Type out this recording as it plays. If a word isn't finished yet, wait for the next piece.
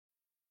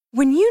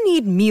When you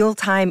need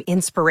mealtime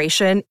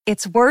inspiration,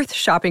 it's worth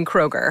shopping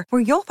Kroger,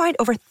 where you'll find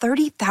over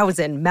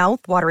 30,000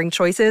 mouth-watering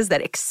choices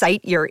that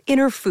excite your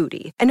inner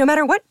foodie. And no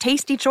matter what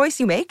tasty choice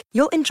you make,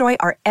 you'll enjoy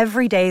our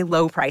everyday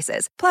low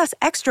prices, plus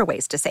extra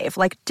ways to save,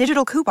 like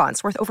digital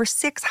coupons worth over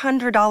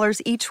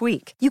 $600 each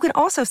week. You can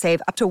also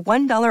save up to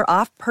 $1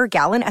 off per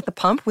gallon at the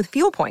pump with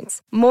fuel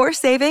points. More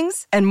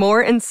savings and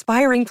more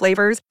inspiring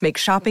flavors make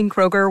shopping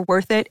Kroger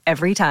worth it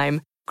every time.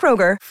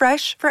 Kroger,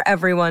 fresh for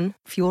everyone.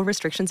 Fuel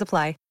restrictions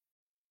apply.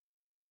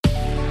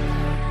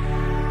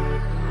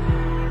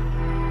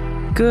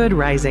 Good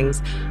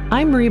risings.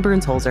 I'm Marie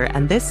Burns-Holzer,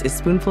 and this is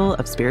Spoonful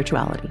of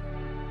Spirituality.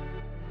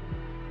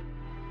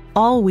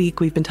 All week,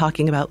 we've been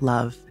talking about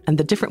love and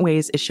the different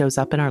ways it shows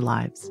up in our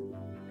lives.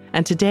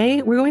 And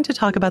today, we're going to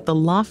talk about the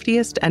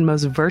loftiest and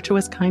most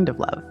virtuous kind of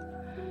love.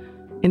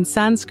 In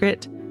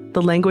Sanskrit,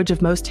 the language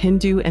of most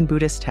Hindu and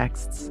Buddhist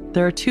texts,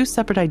 there are two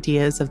separate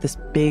ideas of this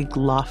big,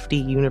 lofty,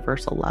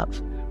 universal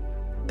love.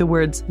 The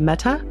words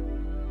metta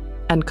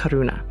and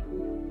karuna.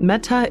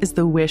 Metta is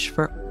the wish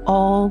for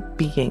all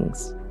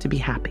beings to be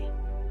happy.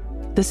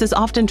 This is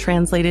often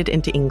translated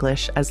into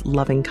English as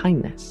loving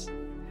kindness.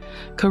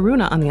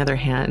 Karuna, on the other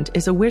hand,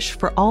 is a wish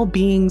for all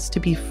beings to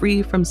be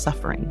free from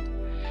suffering,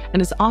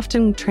 and is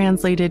often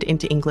translated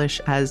into English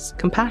as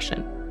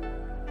compassion.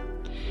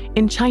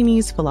 In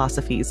Chinese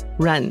philosophies,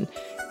 Ren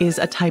is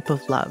a type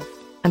of love,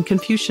 and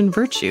Confucian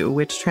virtue,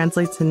 which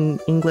translates in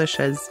English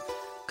as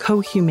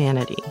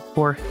co-humanity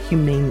or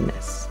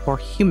humaneness or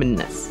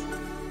humanness.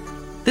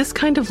 This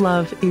kind of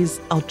love is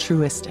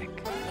altruistic,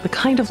 the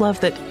kind of love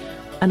that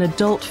an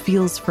adult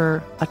feels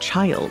for a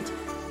child,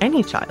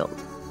 any child,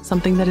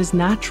 something that is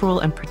natural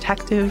and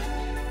protective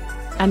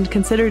and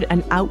considered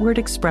an outward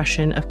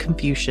expression of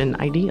Confucian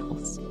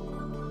ideals.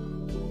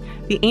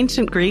 The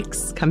ancient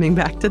Greeks, coming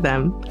back to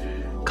them,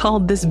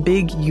 called this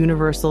big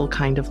universal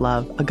kind of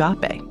love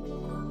agape.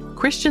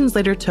 Christians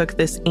later took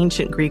this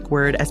ancient Greek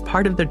word as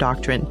part of their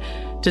doctrine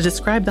to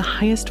describe the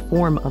highest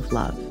form of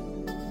love,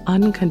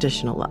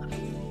 unconditional love.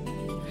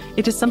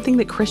 It is something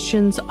that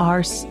Christians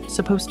are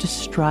supposed to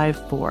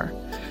strive for,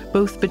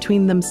 both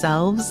between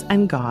themselves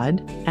and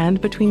God and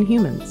between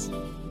humans.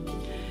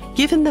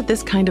 Given that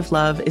this kind of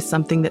love is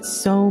something that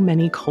so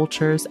many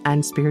cultures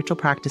and spiritual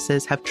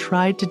practices have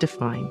tried to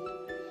define,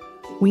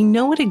 we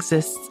know it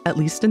exists, at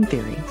least in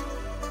theory,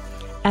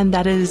 and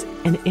that is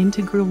an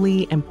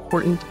integrally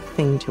important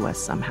thing to us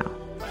somehow.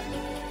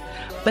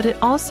 But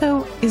it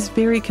also is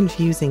very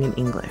confusing in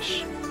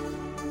English,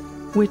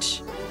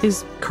 which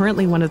is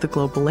currently one of the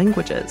global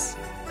languages,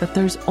 that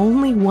there's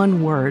only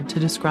one word to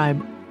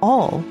describe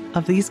all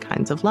of these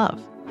kinds of love.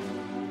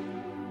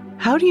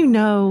 How do you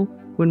know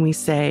when we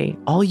say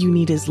all you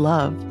need is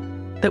love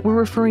that we're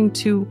referring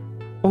to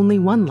only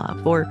one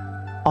love or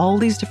all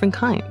these different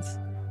kinds?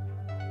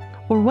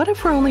 Or what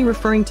if we're only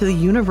referring to the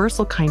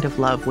universal kind of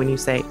love when you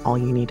say all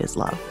you need is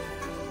love?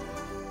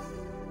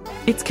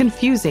 It's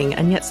confusing,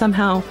 and yet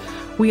somehow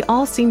we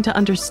all seem to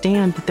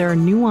understand that there are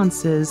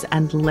nuances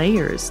and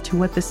layers to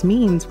what this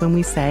means when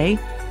we say,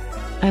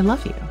 I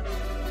love you.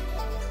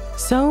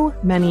 So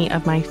many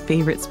of my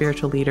favorite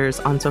spiritual leaders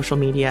on social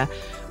media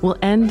will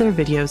end their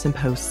videos and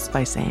posts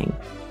by saying,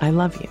 I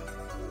love you.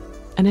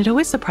 And it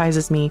always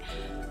surprises me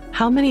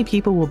how many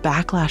people will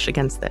backlash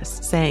against this,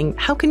 saying,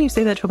 how can you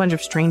say that to a bunch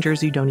of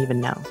strangers you don't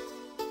even know?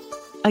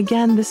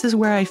 Again, this is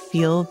where I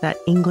feel that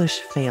English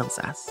fails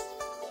us.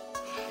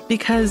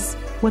 Because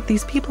what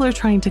these people are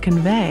trying to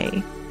convey,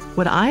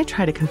 what I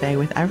try to convey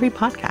with every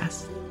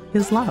podcast,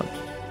 is love.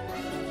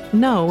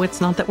 No,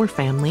 it's not that we're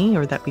family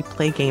or that we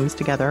play games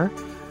together,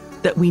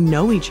 that we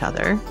know each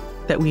other,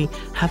 that we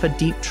have a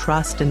deep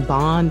trust and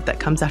bond that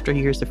comes after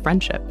years of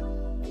friendship.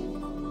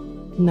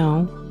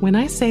 No, when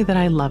I say that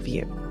I love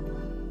you,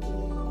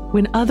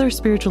 when other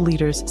spiritual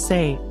leaders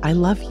say, I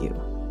love you,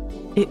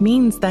 it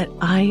means that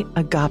I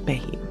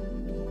agape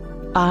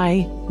you,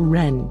 I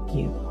ren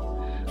you,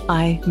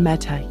 I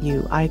metta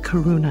you, I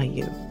karuna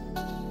you.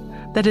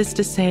 That is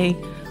to say,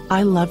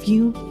 I love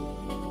you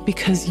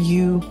because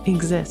you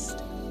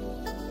exist.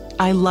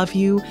 I love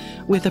you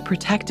with a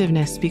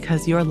protectiveness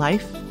because your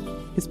life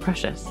is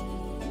precious.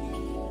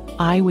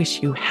 I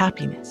wish you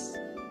happiness.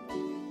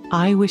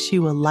 I wish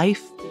you a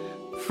life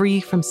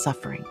free from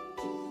suffering.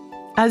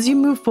 As you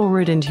move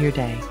forward into your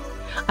day,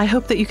 I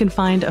hope that you can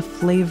find a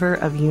flavor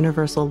of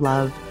universal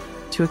love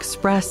to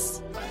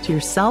express to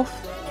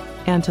yourself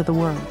and to the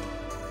world.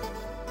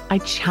 I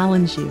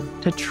challenge you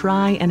to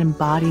try and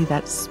embody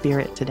that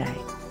spirit today.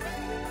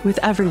 With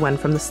everyone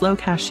from the slow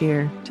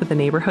cashier to the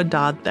neighborhood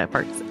dog that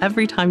barks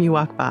every time you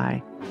walk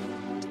by,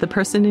 to the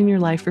person in your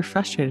life you're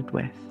frustrated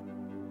with,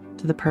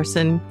 to the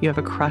person you have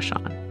a crush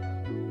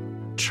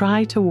on.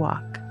 Try to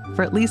walk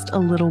for at least a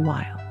little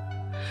while,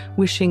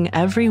 wishing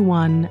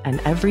everyone and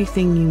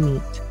everything you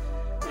meet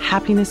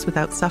happiness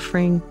without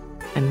suffering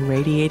and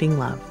radiating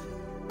love.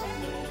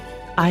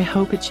 I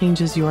hope it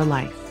changes your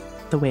life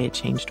the way it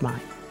changed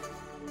mine.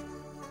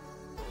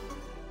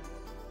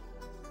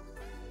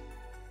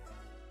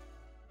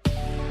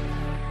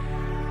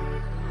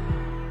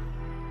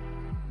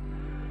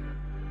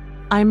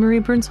 I'm Marie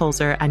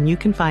Burns-Holzer, and you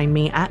can find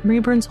me at Marie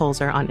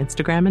Burns-Holzer on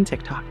Instagram and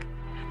TikTok.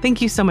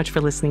 Thank you so much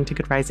for listening to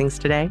Good Risings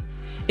today.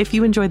 If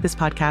you enjoyed this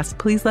podcast,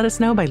 please let us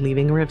know by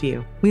leaving a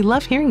review. We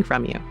love hearing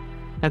from you.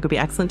 Now go be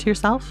excellent to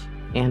yourself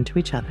and to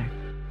each other.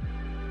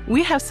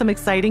 We have some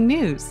exciting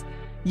news.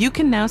 You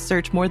can now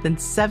search more than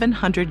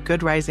 700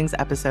 Good Risings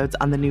episodes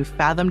on the new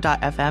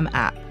Fathom.fm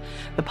app,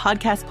 the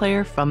podcast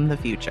player from the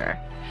future.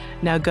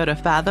 Now go to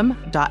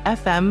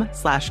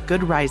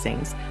fathom.fm/Good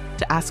Risings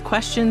to ask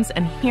questions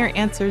and hear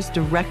answers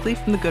directly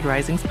from the Good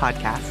Risings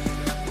podcast.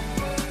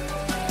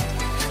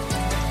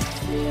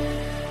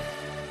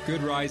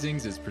 Good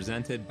Risings is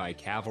presented by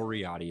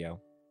Cavalry Audio.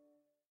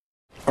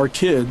 Our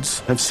kids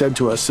have said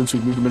to us since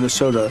we moved to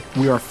Minnesota,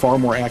 we are far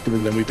more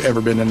active than we've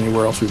ever been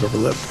anywhere else we've ever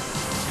lived.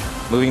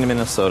 Moving to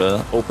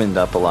Minnesota opened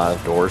up a lot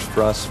of doors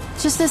for us.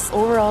 Just this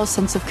overall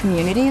sense of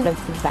community, of the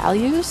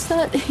values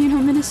that,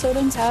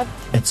 Minnesotans have.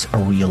 It's a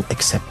real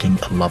accepting,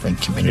 loving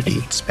community,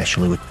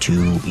 especially with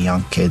 2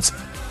 young kids.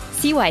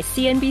 See why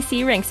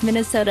CNBC ranks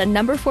Minnesota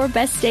number 4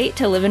 best state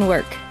to live and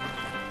work.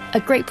 A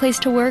great place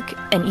to work,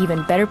 an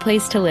even better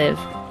place to live.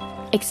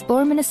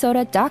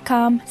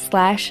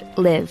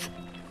 ExploreMinnesota.com/live.